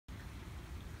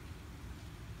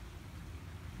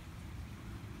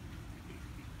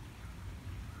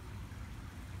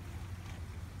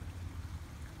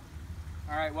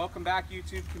All right, welcome back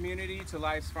YouTube community to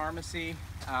Life's Pharmacy.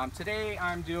 Today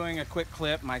I'm doing a quick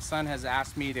clip. My son has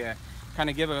asked me to kind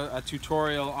of give a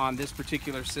tutorial on this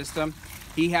particular system.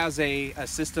 He has a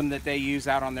system that they use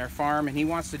out on their farm, and he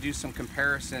wants to do some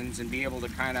comparisons and be able to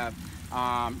kind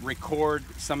of record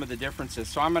some of the differences.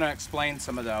 So I'm going to explain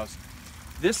some of those.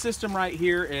 This system right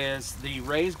here is the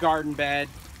raised garden bed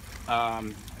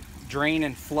drain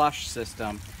and flush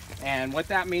system, and what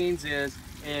that means is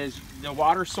the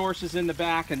water source is in the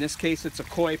back. In this case it's a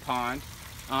koi pond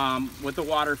with the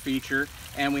water feature,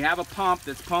 and we have a pump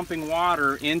that's pumping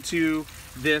water into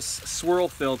this swirl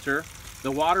filter.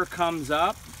 The water comes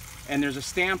up and there's a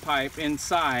standpipe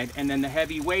inside, and then the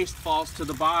heavy waste falls to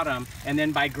the bottom, and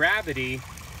then by gravity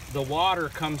the water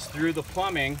comes through the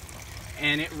plumbing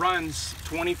and it runs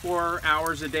 24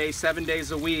 hours a day, 7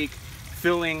 days a week,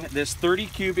 filling this 30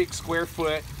 cubic square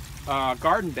foot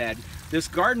garden bed. This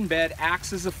garden bed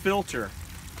acts as a filter,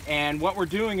 and what we're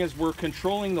doing is we're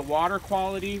controlling the water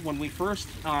quality. When we first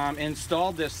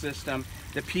installed this system,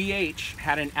 the pH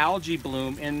had an algae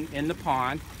bloom in the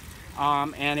pond,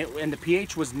 and the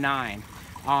pH was 9.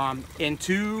 In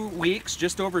 2 weeks,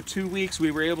 just over 2 weeks,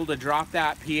 we were able to drop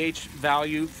that pH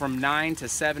value from 9 to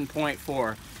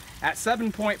 7.4. At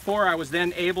 7.4, I was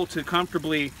then able to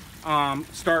comfortably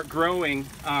start growing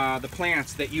the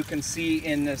plants that you can see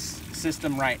in this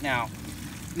system right now.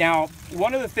 Now,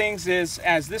 one of the things is,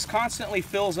 as this constantly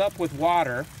fills up with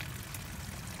water,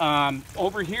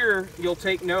 over here you'll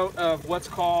take note of what's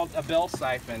called a bell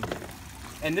siphon.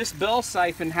 And this bell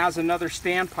siphon has another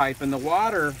standpipe, and the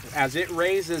water, as it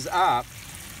raises up,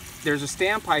 there's a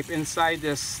standpipe inside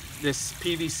this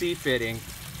PVC fitting,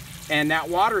 and that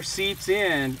water seeps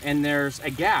in, and there's a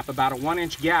gap, about a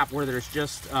 1-inch gap, where there's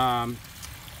just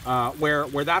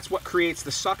where that's what creates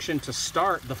the suction to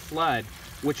start the flood,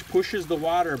 which pushes the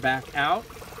water back out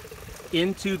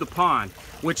into the pond,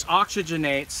 which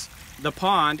oxygenates the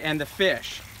pond and the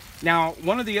fish. Now,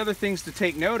 one of the other things to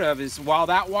take note of is, while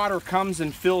that water comes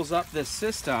and fills up this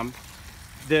system,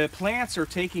 the plants are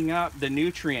taking up the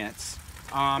nutrients.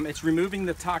 It's removing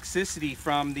the toxicity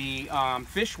from the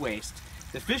fish waste.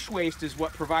 The fish waste is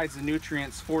what provides the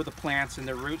nutrients for the plants in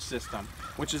their root system,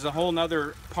 which is a whole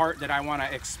nother part that I want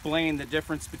to explain, the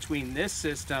difference between this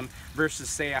system versus,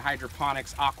 say, a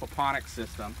hydroponics, aquaponics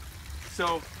system.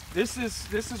 So this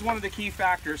is one of the key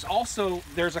factors. Also,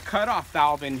 there's a cutoff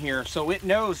valve in here, so it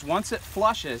knows once it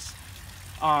flushes.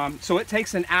 So it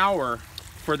takes an hour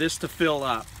for this to fill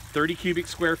up 30 cubic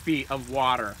square feet of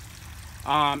water.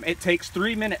 It takes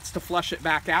 3 minutes to flush it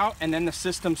back out, and then the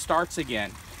system starts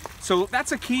again. So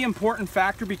that's a key important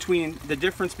factor between the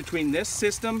difference between this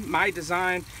system, my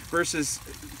design, versus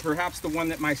perhaps the one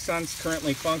that my son's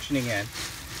currently functioning in.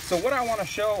 So what I want to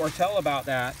show or tell about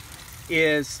that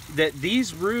is that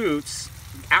these roots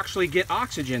actually get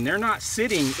oxygen. They're not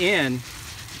sitting in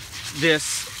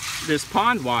this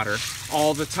pond water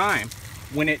all the time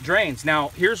when it drains. Now,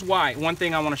 here's why. One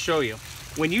thing I want to show you.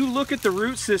 When you look at the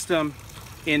root system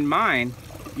in mine,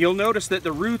 you'll notice that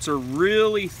the roots are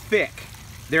really thick.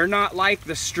 They're not like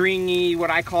the stringy, what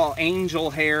I call angel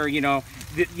hair, you know.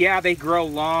 Yeah, they grow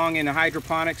long in a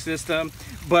hydroponic system,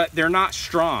 but they're not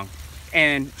strong.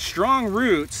 And strong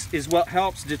roots is what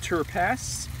helps deter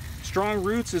pests. Strong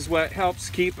roots is what helps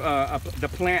keep the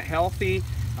plant healthy,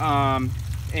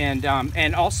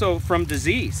 and also from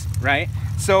disease, right?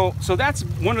 So that's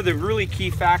one of the really key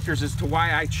factors as to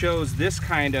why I chose this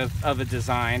kind of a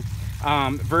design.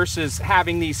 Versus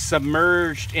having these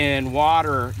submerged in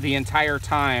water the entire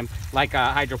time like a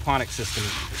hydroponic system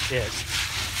is.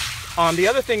 The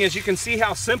other thing is, you can see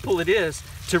how simple it is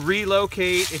to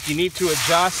relocate if you need to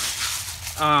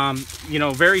adjust. You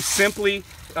know, very simply,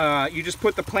 you just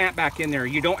put the plant back in there.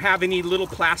 You don't have any little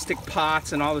plastic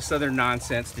pots and all this other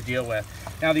nonsense to deal with.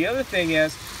 Now, the other thing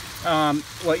is,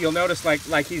 what you'll notice,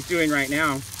 like he's doing right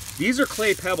now, these are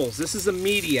clay pebbles. This is a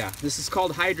media. This is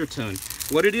called Hydroton.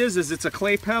 What it is it's a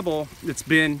clay pebble that's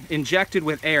been injected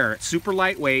with air. It's super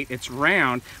lightweight, it's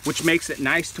round, which makes it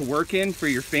nice to work in for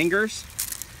your fingers.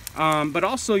 But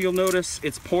also you'll notice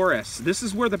it's porous. This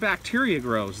is where the bacteria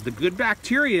grows. The good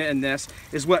bacteria in this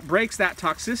is what breaks that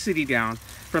toxicity down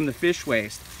from the fish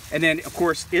waste. And then, of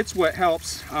course, it's what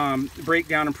helps break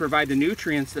down and provide the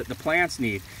nutrients that the plants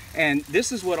need. And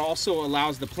this is what also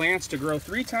allows the plants to grow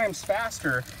 3 times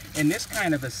faster in this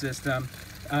kind of a system,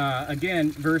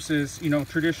 again, versus, you know,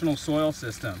 traditional soil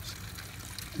systems.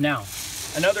 Now,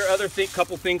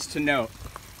 couple things to note.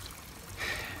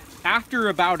 After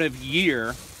about a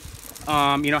year,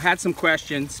 you know, had some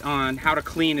questions on how to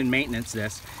clean and maintenance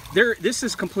this. This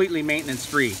is completely maintenance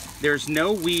free. There's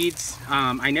no weeds.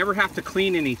 I never have to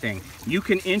clean anything. You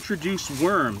can introduce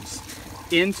worms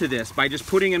into this. By just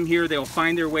putting them here, they'll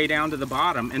find their way down to the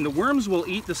bottom, and the worms will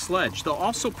eat the sludge. They'll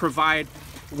also provide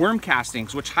worm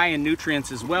castings, which high in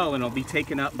nutrients as well, and it'll be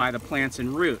taken up by the plants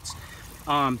and roots.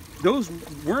 Those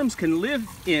worms can live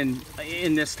in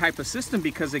this type of system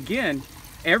because, again,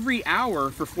 every hour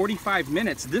for 45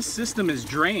 minutes, this system is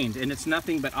drained and it's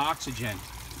nothing but oxygen.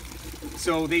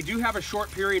 So they do have a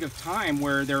short period of time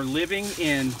where they're living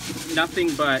in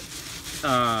nothing but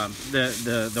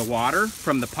the water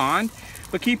from the pond.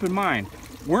 But keep in mind,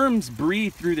 worms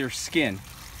breathe through their skin.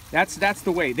 That's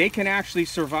the way they can actually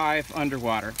survive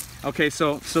underwater. Okay,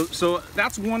 so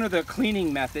that's one of the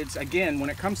cleaning methods. Again, when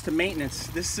it comes to maintenance,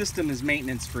 this system is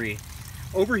maintenance free.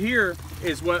 Over here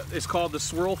is what is called the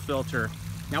swirl filter.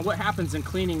 Now what happens in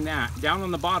cleaning that? Down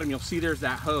on the bottom, you'll see there's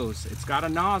that hose. It's got a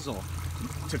nozzle.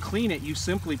 To clean it, you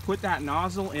simply put that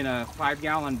nozzle in a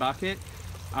 5-gallon bucket.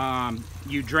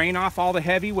 You drain off all the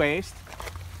heavy waste.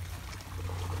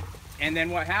 And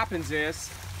then what happens is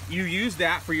you use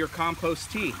that for your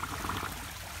compost tea.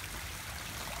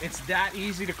 It's that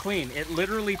easy to clean. It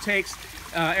literally takes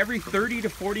every 30 to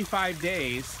 45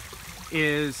 days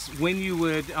is when you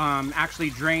would actually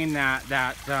drain that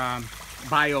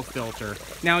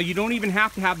biofilter. Now you don't even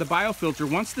have to have the biofilter.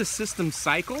 Once the system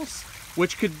cycles,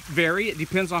 which could vary, it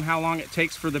depends on how long it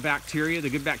takes for the bacteria, the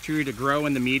good bacteria, to grow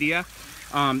in the media.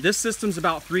 This system's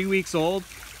about 3 weeks old,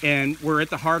 and we're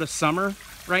at the heart of summer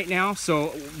right now,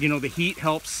 so you know the heat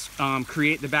helps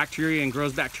create the bacteria and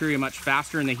grows bacteria much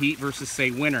faster in the heat versus,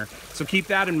 say, winter. So keep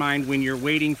that in mind when you're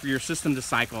waiting for your system to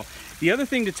cycle. The other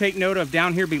thing to take note of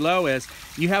down here below is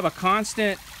you have a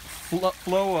constant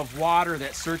flow of water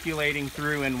that's circulating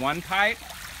through in one pipe,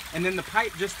 and then the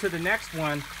pipe just to the next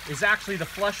one is actually the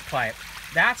flush pipe.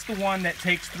 That's the one that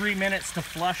takes 3 minutes to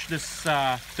flush this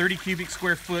 30 cubic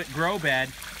square foot grow bed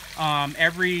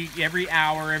every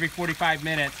hour, every 45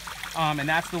 minutes. And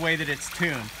that's the way that it's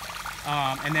tuned.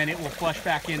 And then it will flush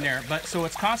back in there. But so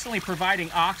it's constantly providing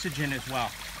oxygen as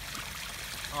well.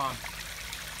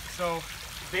 So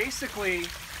basically,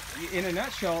 in a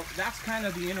nutshell, that's kind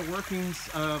of the inner workings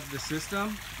of the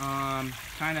system.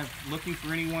 Kind of looking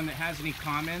for anyone that has any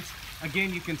comments.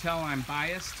 Again, you can tell I'm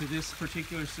biased to this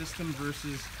particular system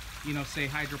versus, you know, say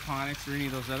hydroponics or any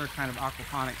of those other kind of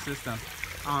aquaponic systems.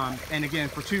 And again,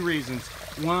 for two reasons.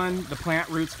 One, the plant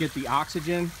roots get the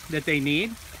oxygen that they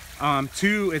need.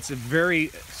 Two, it's a very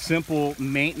simple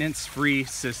maintenance-free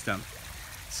system.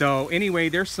 So anyway,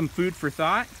 there's some food for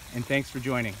thought, and thanks for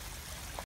joining.